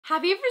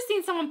Have you ever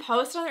seen someone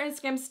post on their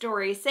Instagram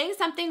story saying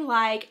something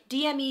like,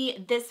 DM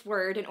me this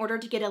word in order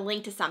to get a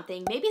link to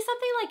something? Maybe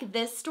something like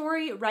this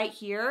story right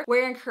here,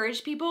 where I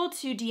encourage people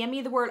to DM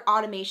me the word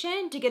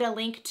automation to get a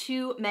link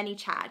to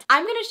Manychat.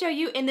 I'm gonna show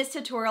you in this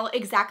tutorial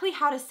exactly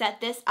how to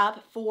set this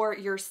up for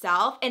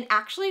yourself. And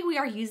actually we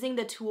are using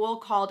the tool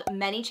called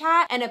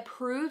Manychat, an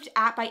approved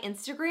app by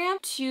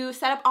Instagram, to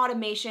set up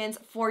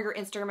automations for your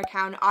Instagram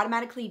account and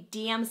automatically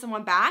DM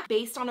someone back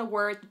based on a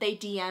word that they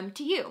DM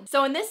to you.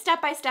 So in this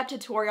step-by-step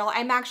tutorial,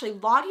 I'm actually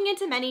logging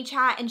into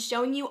Manychat and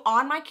showing you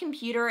on my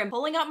computer and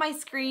pulling up my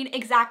screen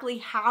exactly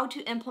how to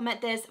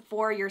implement this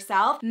for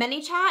yourself.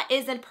 Manychat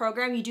is a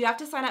program you do have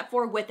to sign up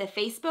for with a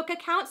Facebook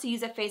account. So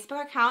use a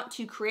Facebook account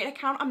to create an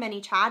account on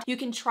Manychat. You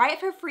can try it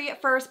for free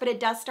at first, but it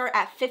does start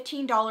at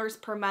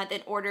 $15 per month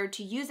in order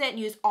to use it and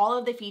use all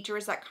of the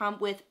features that come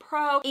with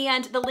Pro.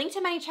 And the link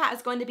to Manychat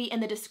is going to be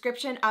in the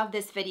description of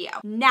this video.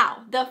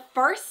 Now, the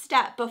first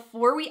step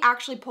before we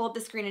actually pull up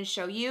the screen and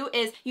show you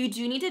is you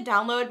do need to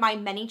download my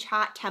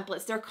Manychat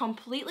templates. They're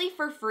completely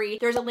for free.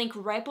 There's a link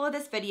right below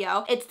this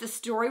video. It's the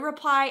story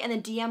reply and the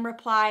DM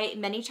reply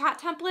Manychat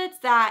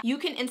templates that you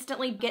can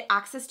instantly get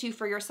access to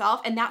for yourself.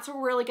 And that's what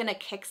we're really gonna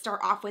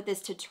kickstart off with this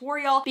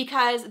tutorial,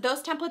 because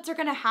those templates are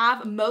gonna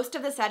have most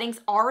of the settings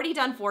already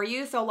done for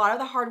you. So a lot of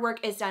the hard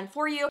work is done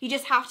for you. You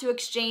just have to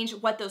exchange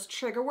what those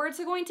trigger words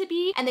are going to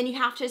be. And then you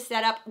have to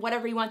set up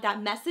whatever you want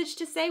that message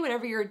to say,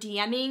 whatever you're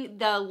DMing,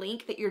 the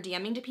link that you're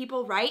DMing to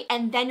people, right?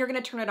 And then you're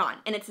gonna turn it on.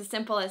 And it's as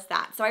simple as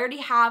that. So I already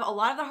have a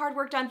lot of the hard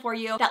work done for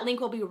you. That link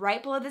will be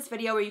right below this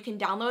video where you can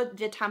download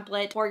the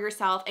template for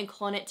yourself and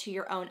clone it to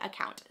your own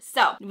account.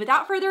 So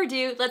without further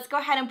ado, let's go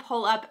ahead and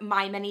pull up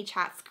my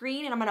Manychat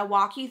screen, and I'm gonna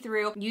walk you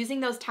through using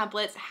those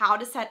templates, how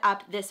to set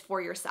up this for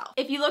yourself.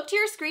 If you look to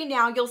your screen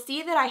now, you'll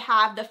see that I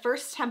have the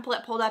first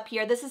template pulled up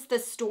here. This is the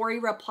story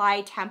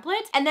reply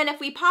template. And then if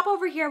we pop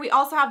over here, we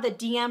also have the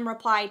DM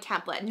reply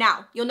template.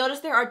 Now, you'll notice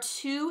there are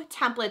two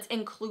templates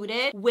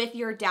included with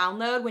your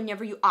download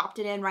whenever you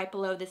opted in right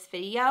below this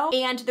video.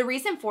 And the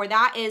reason for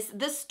that is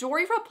the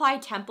story reply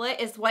template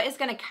is what is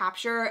gonna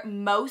capture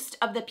most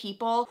of the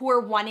people who are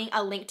wanting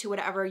a link to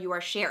whatever you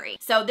are sharing.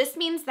 So this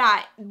means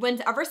that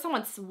whenever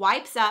someone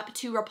swipes up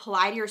to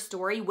reply to your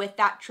story with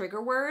that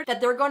trigger word,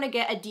 that they're gonna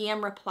get a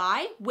DM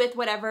reply with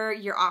whatever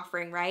you're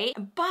offering, right?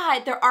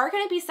 But there are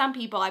gonna be some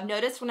people, I've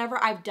noticed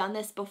whenever I've done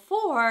this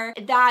before,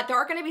 that there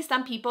are gonna be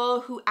some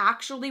people who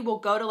actually will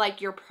go to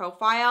like your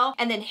profile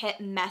and then hit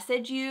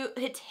message you,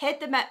 hit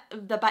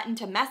the button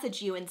to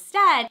message you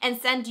instead and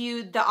send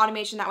you the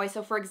automation that way.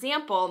 So for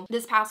example,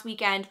 this past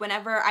weekend,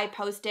 whenever I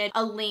posted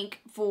a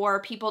link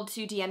for people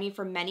to DM me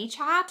from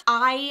Manychat,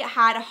 I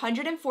had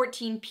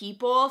 114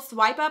 people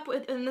swipe up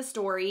within the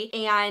story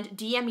and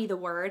DM me the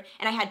word,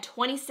 and I had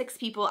 26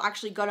 people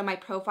actually go to my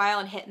profile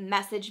and hit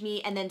message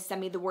me and then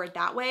send me the word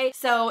that way.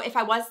 So if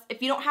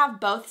you don't have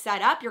both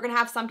set up, you're gonna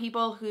have some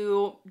people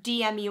who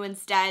DM you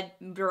instead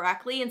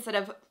directly instead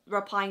of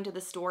replying to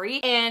the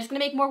story, and it's gonna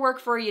make more work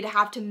for you to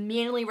have to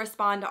manually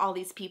respond to all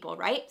these people,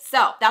 right?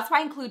 So that's why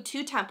I include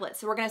two templates.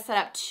 So we're gonna set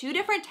up two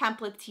different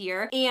templates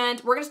here,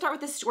 and we're gonna start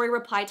with the story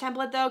reply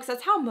template though, because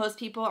that's how most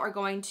people are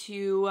going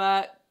to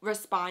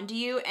respond to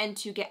you and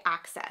to get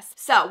access.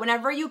 So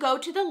whenever you go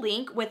to the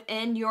link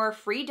within your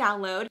free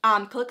download,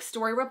 click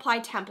story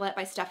reply template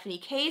by Stephanie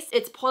Case.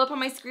 It's pulled up on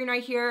my screen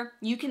right here.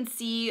 You can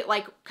see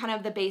like kind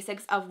of the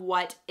basics of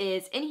what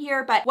is in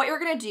here, but what you're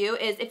gonna do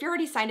is if you're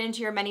already signed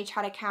into your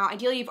Manychat account,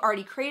 ideally you've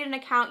already created an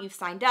account, you've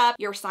signed up,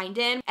 you're signed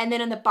in, and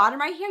then in the bottom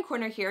right hand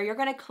corner here, you're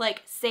gonna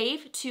click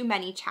save to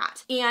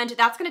Manychat. And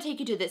that's gonna take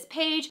you to this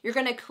page. You're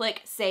gonna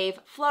click save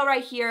flow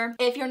right here.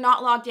 If you're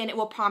not logged in, it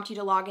will prompt you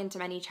to log into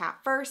Manychat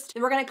first.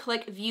 Then we're gonna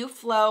click view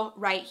flow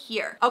right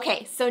here.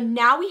 Okay, so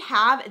now we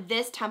have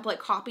this template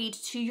copied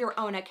to your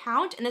own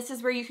account, and this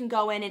is where you can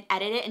go in and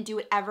edit it and do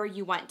whatever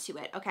you want to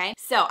it, okay?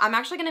 So I'm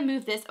actually gonna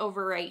move this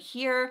over right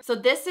here. So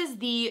this is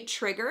the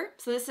trigger.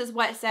 So this is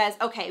what says,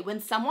 okay, when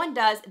someone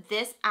does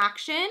this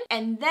action,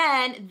 and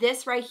then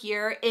this right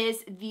here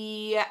is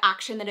the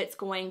action that it's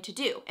going to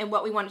do. And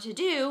what we want it to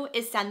do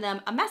is send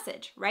them a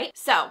message, right?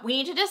 So we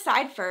need to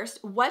decide first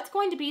what's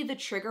going to be the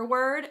trigger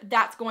word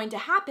that's going to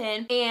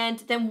happen, and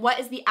then what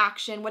is the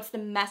action, what's the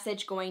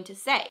message going to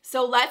say.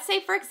 So let's say,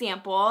 for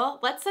example,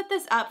 let's set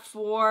this up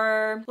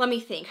for, let me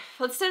think.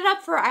 Let's set it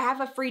up for, I have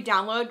a free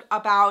download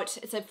about,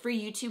 it's a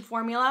free YouTube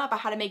formula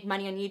about how to make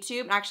money on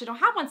YouTube, and I actually don't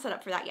have one set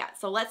up for that yet.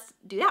 So let's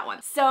do that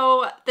one.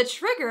 So the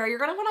trigger, you're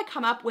gonna wanna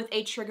come up with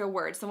a trigger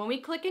word. So when we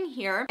click in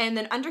here, and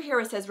then under here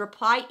it says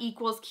reply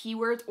equals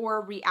keywords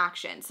or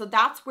reaction. So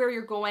that's where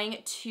you're going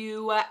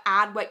to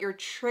add what your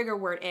trigger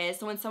word is.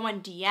 So when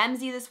someone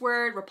DMs you this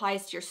word,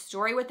 replies to your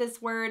story with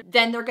this word,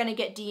 then they're gonna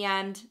get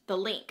DM'd the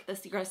link.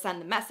 You're gonna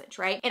send the message,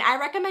 right? And I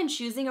recommend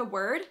choosing a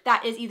word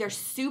that is either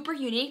super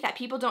unique that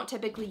people don't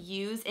typically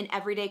use in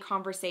everyday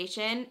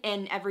conversation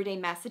and everyday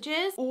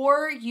messages,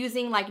 or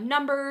using like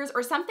numbers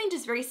or something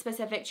just very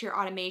specific to your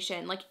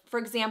automation. Like for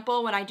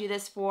example, when I do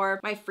this for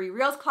my free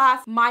Reels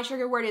class, my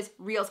trigger word is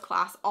Reels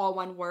class, all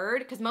one word,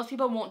 because most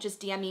people won't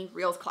just DM me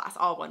Reels class,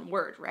 all one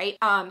word, right?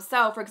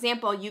 So for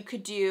example, you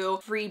could do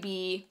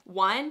freebie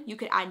 1, you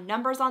could add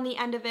numbers on the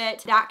end of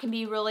it. That can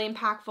be really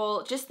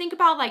impactful. Just think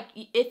about like,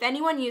 if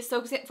anyone used,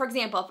 so for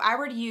example, if I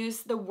were to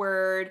use the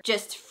word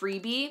just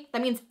freebie,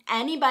 that means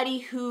anybody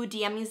who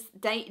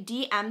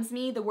DMs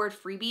me the word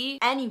freebie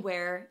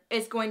anywhere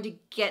is going to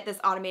get this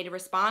automated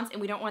response, and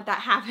we don't want that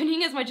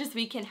happening as much as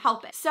we can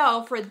help it.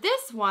 So for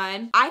this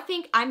one, I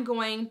think I'm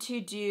going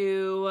to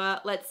do,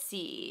 let's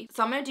see.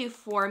 So I'm gonna do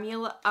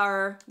formula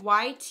or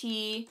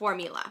YT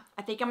formula.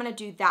 I think I'm gonna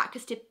do that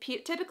because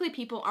typically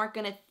people aren't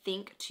gonna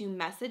think to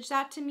message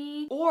that to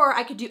me. Or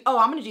I could do,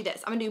 I'm gonna do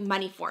this. I'm gonna do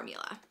money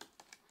formula.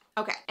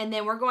 Okay, and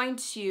then we're going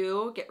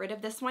to get rid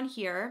of this one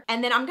here.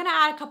 And then I'm gonna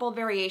add a couple of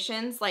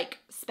variations, like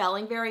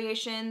spelling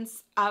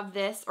variations of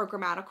this, or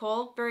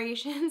grammatical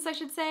variations, I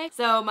should say.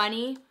 So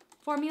money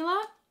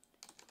formula,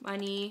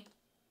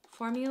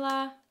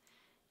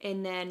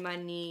 and then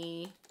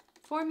money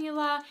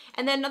formula.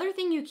 And then another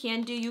thing you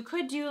can do, you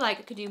could do like,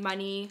 I could do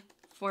money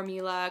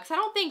formula, because I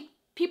don't think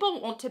people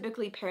won't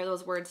typically pair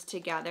those words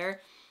together.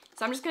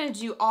 So I'm just gonna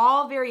do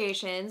all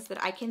variations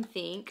that I can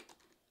think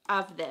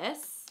of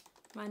this.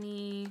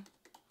 Money.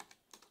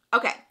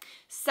 Okay,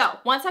 so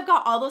once I've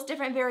got all those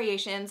different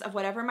variations of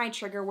whatever my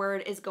trigger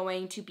word is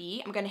going to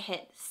be, I'm gonna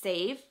hit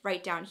save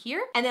right down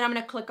here. And then I'm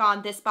gonna click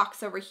on this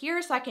box over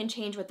here so I can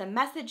change what the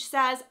message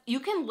says.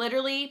 You can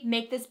literally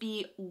make this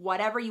be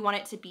whatever you want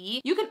it to be.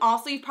 You can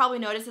also, you've probably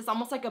noticed, it's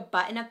almost like a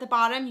button at the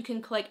bottom. You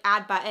can click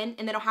add button,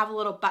 and then it'll have a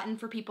little button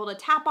for people to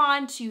tap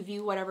on to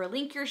view whatever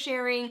link you're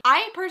sharing.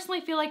 I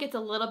personally feel like it's a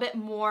little bit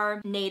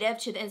more native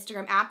to the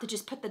Instagram app to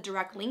just put the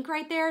direct link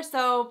right there.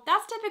 So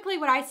that's typically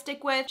what I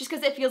stick with, just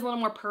because it feels a little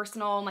more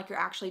personal and like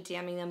you're actually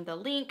DMing them the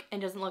link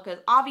and doesn't look as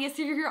obvious if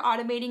you're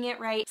automating it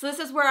right. So this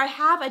is where I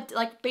have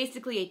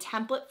basically a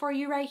template for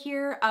you right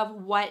here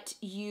of what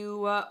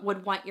you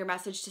would want your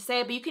message to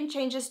say, but you can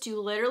change this to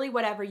literally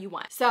whatever you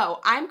want. So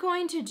I'm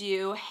going to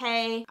do,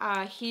 hey,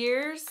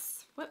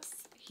 here's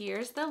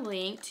the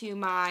link to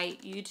my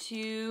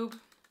YouTube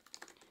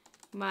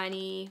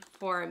money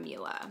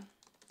formula.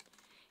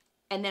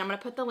 And then I'm gonna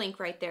put the link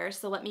right there.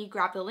 So let me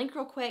grab the link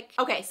real quick.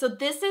 Okay, so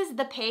this is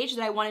the page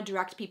that I wanna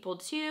direct people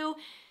to.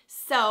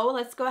 So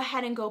let's go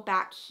ahead and go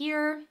back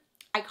here.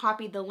 I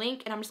copied the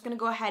link, and I'm just gonna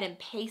go ahead and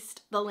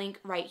paste the link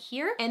right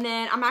here. And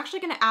then I'm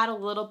actually gonna add a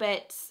little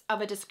bit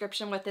of a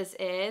description what this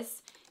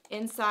is.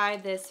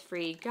 Inside this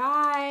free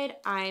guide,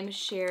 I'm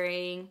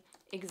sharing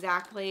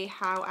exactly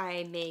how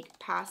I make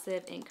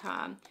passive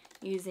income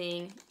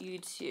using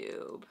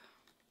YouTube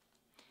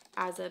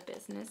as a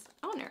business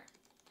owner.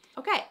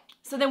 Okay.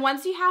 So then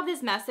once you have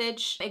this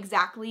message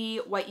exactly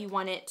what you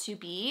want it to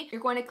be,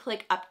 you're going to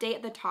click update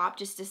at the top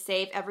just to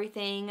save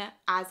everything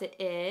as it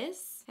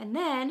is. And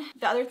then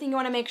the other thing you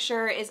want to make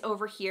sure is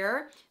over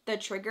here, the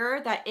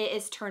trigger, that it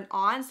is turned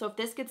on. So if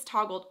this gets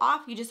toggled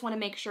off, you just want to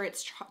make sure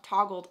it's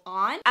toggled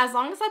on. As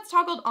long as that's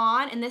toggled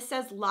on and this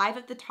says live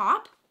at the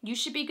top, you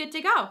should be good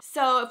to go.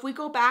 So if we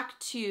go back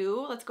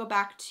to, let's go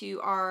back to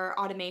our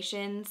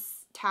automations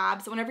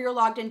tab. So whenever you're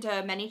logged into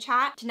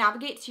Manychat, to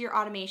navigate to your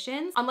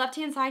automations, on the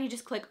left-hand side, you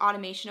just click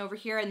automation over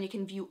here and you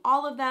can view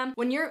all of them.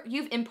 When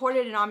you've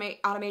imported an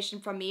automation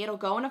from me, it'll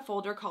go in a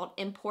folder called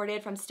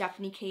imported from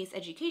Stephanie Case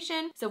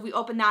Education. So if we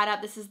open that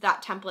up, this is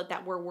that template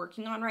that we're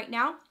working on right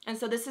now. And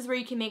so this is where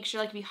you can make sure,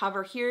 like if you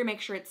hover here,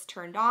 make sure it's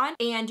turned on.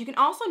 And you can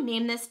also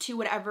name this to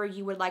whatever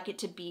you would like it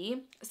to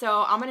be.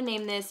 So I'm gonna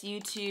name this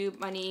YouTube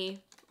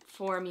money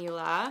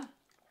formula,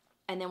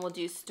 and then we'll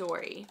do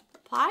story.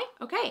 Apply.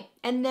 Okay,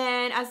 and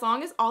then as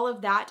long as all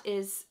of that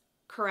is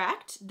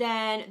correct,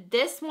 then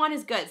this one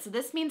is good. So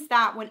this means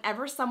that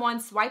whenever someone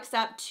swipes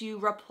up to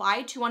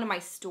reply to one of my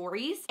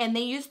stories and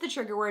they use the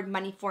trigger word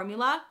money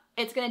formula,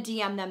 it's gonna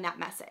DM them that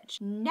message.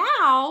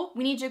 Now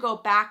we need to go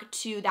back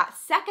to that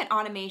second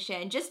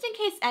automation, just in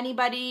case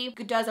anybody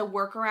does a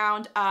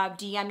workaround of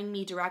DMing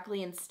me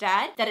directly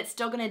instead, that it's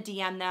still gonna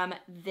DM them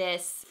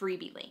this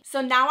freebie link.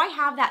 So now I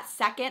have that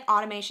second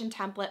automation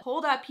template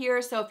pulled up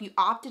here. So if you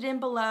opted in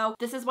below,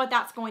 this is what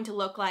that's going to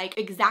look like.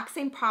 Exact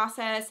same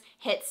process,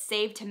 hit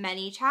save to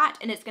Manychat,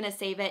 and it's gonna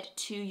save it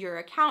to your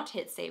account.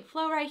 Hit save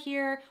flow right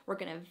here. We're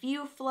gonna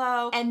view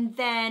flow. And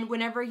then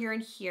whenever you're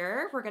in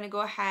here, we're gonna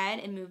go ahead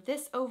and move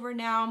this over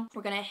now.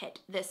 We're gonna hit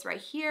this right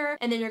here,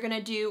 and then you're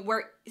gonna do where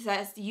it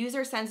says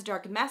user sends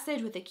direct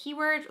message with a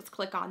keyword. Let's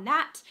click on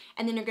that,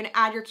 and then you're gonna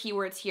add your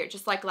keywords here,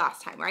 just like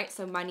last time, right?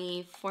 So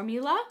money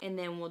formula, and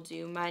then we'll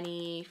do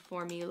money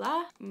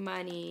formula,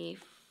 money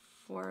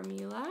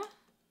formula.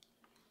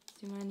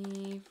 Do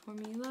money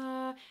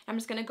formula. I'm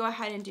just gonna go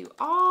ahead and do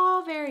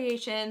all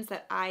variations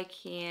that I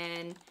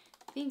can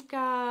think of.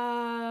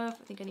 I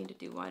think I need to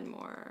do one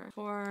more.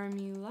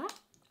 Formula.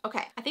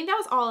 Okay, I think that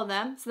was all of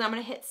them. So then I'm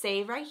gonna hit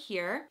save right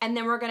here. And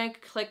then we're gonna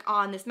click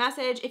on this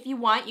message. If you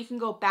want, you can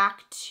go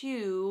back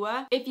to,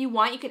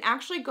 you can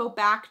actually go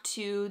back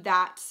to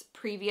that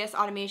previous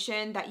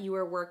automation that you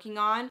were working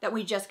on that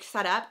we just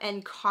set up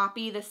and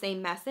copy the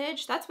same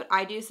message. That's what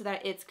I do so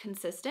that it's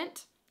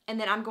consistent. And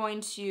then I'm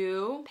going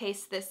to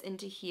paste this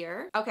into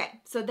here.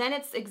 Okay, so then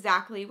it's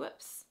exactly, and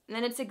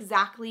then it's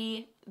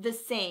exactly the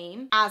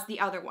same as the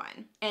other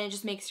one. And it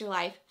just makes your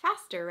life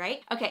faster,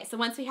 right? Okay, so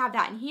once we have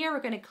that in here, we're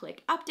gonna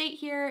click update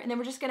here, and then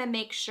we're just gonna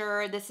make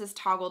sure this is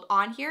toggled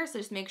on here. So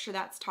just make sure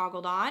that's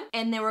toggled on.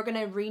 And then we're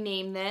gonna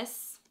rename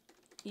this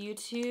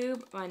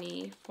YouTube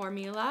Money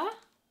Formula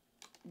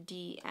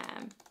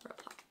DM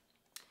Reply.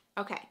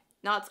 Okay.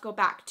 Now let's go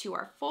back to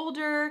our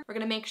folder. We're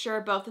gonna make sure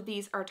both of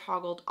these are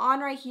toggled on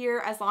right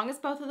here. As long as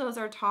both of those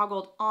are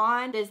toggled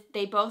on,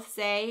 they both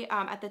say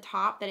at the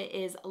top that it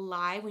is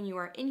live when you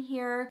are in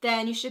here,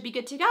 then you should be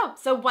good to go.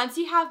 So once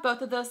you have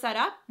both of those set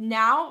up,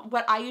 now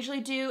what I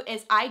usually do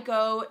is I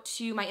go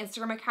to my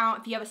Instagram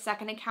account. If you have a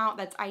second account,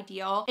 that's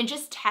ideal, and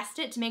just test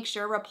it to make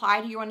sure,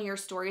 reply to one of your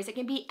stories. It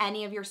can be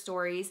any of your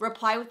stories.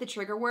 Reply with the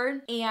trigger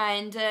word,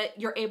 and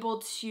you're able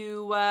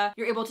to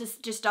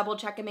just double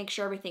check and make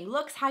sure everything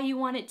looks how you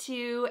want it to.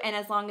 And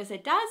as long as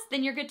it does,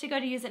 then you're good to go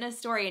to use it in a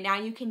story. And now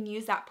you can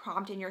use that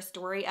prompt in your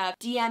story of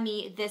DM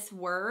me this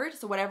word,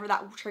 so whatever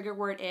that trigger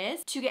word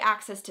is, to get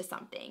access to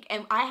something.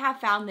 And I have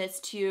found this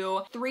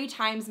to 3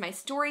 times my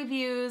story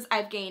views.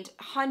 I've gained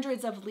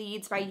hundreds of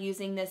leads by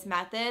using this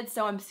method.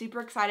 So I'm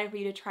super excited for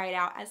you to try it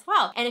out as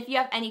well. And if you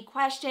have any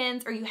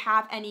questions or you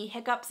have any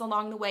hiccups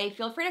along the way,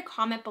 feel free to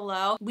comment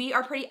below. We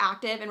are pretty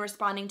active in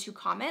responding to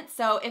comments.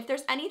 So if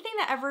there's anything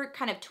that ever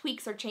kind of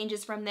tweaks or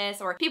changes from this,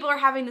 or people are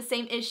having the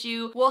same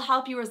issue, we'll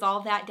help you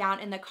resolve that down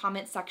in the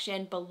comment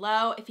section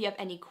below. If you have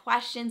any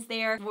questions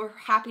there, we're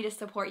happy to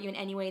support you in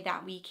any way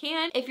that we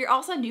can. If you're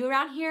also new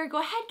around here, go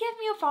ahead, give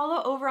me a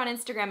follow over on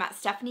Instagram at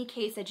Stephanie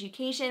Case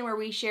Education, where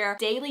we share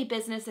daily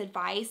business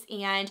advice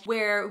and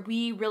where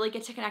we really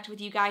get to connect with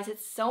you guys.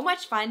 It's so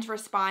much fun to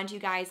respond to you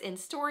guys in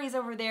stories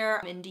over there,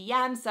 in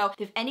DMs. So if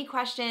you have any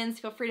questions,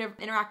 feel free to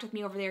interact with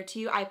me over there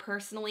too. I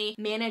personally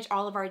manage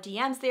all of our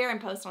DMs there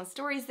and post on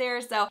stories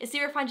there. So it's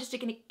super fun just to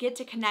get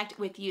to connect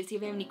with you. So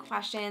if you have any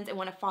questions and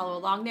want to follow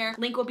along there,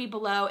 link will be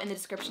below in the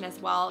description as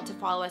well to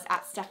follow us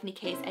at Stephanie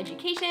Case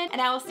Education.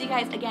 And I will see you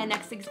guys again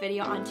next week's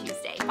video on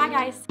Tuesday. Bye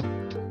guys.